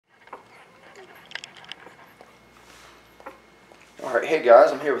Alright, hey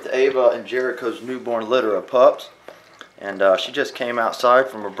guys, I'm here with Ava and Jericho's newborn litter of pups. And she just came outside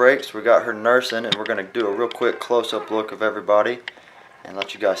from her break, so we got her nursing, and we're going to do a real quick close-up look of everybody and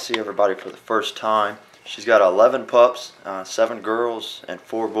let you guys see everybody for the first time. She's got 11 pups, 7 girls and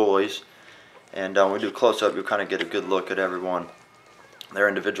 4 boys. And when we do close-up, you'll kind of get a good look at everyone. Their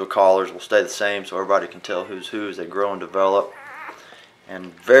individual collars will stay the same so everybody can tell who's who as they grow and develop.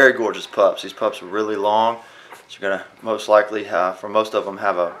 And very gorgeous pups. These pups are really long. So you're going to most likely, for most of them,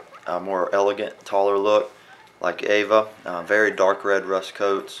 have a more elegant, taller look, like Ava. Very dark red rust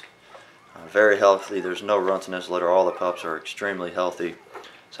coats. Very healthy. There's no runts in this litter. All the pups are extremely healthy.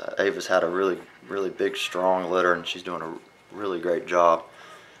 So Ava's had a really big, strong litter, and she's doing a really great job.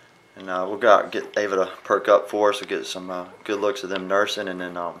 And we'll get Ava to perk up for us. We'll get some good looks of them nursing, and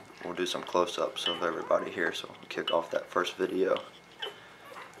then we'll do some close-ups of everybody here. So we'll kick off that first video.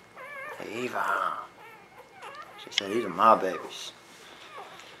 Ava. She said, "These are my babies.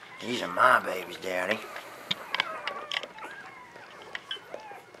 These are my babies, Daddy."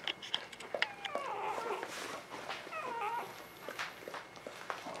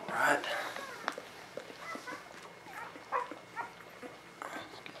 Alright.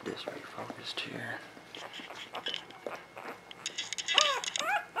 Let's get this refocused here.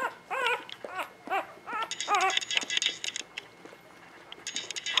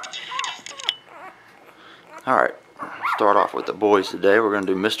 Alright, start off with the boys today. We're going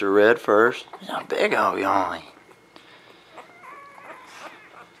to do Mr. Red first. He's a big old yawny.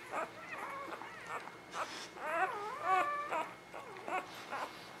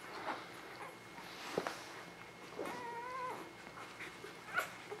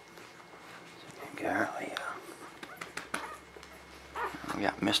 Girl, yeah. We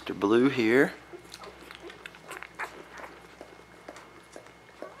got Mr. Blue here.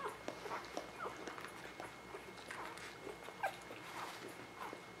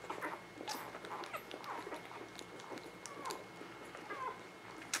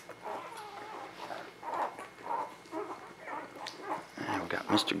 And we got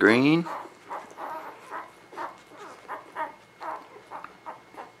Mr. Green.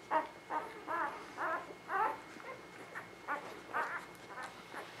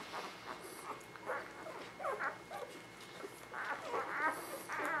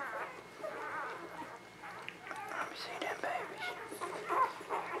 See them babies.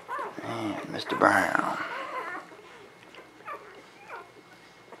 And Mr. Brown.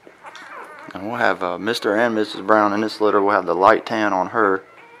 And we'll have Mr. and Mrs. Brown in this litter. We'll have the light tan on her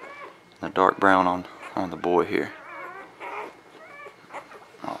and the dark brown on the boy here.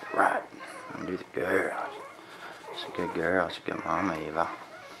 Alright. Do the girls. She's a good girl. She's a good mama, Eva.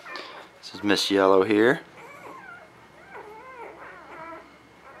 This is Miss Yellow here.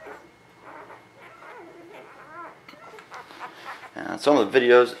 And some of the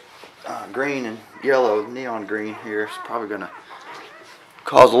videos, green and yellow, neon green here, is probably going to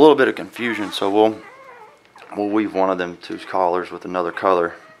cause a little bit of confusion. So we'll weave one of them two collars with another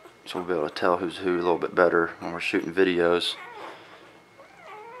color, so we'll be able to tell who's who a little bit better when we're shooting videos.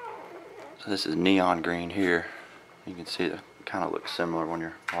 So this is neon green here. You can see it kind of looks similar when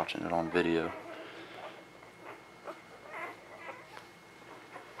you're watching it on video.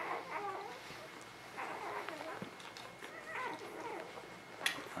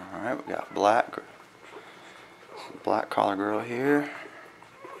 Alright, we got black collar girl here.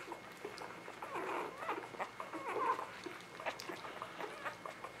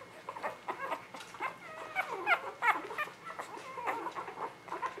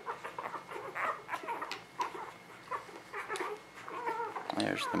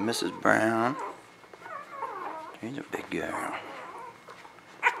 There's the Mrs. Brown. She's a big girl.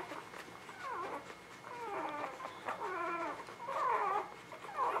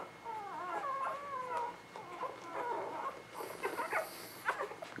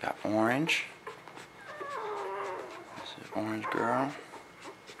 Got orange. This is orange girl.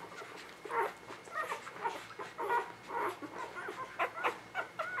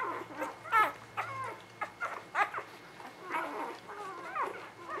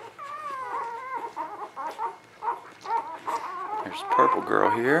 There's purple girl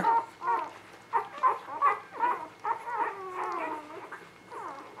here.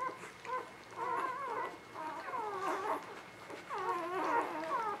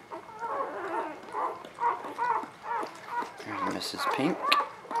 There's Mrs. Pink.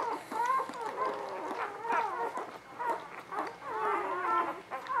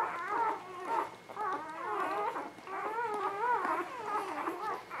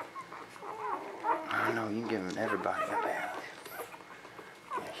 I know you're giving everybody a bath.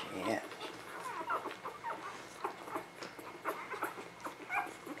 Yes, she is.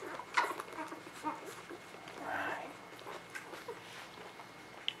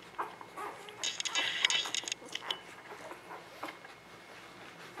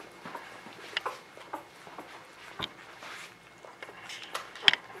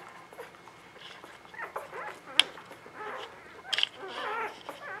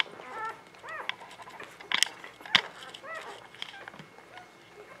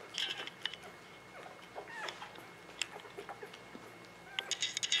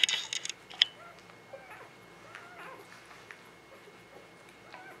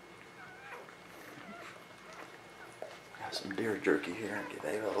 some deer jerky here and give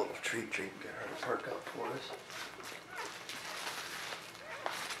Ava a little treat and get her to perk up for us.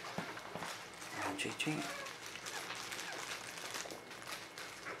 And Chi-Chi.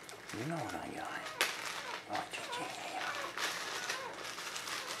 You know what I got. Oh, Chi-Chi, yeah.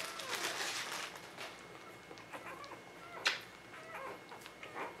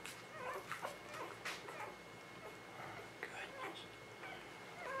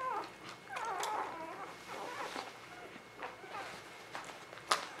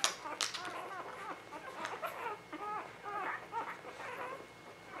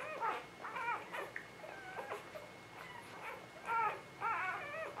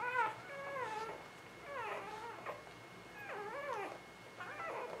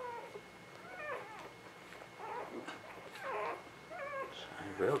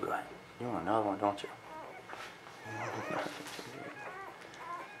 Real good. You want another one, don't you?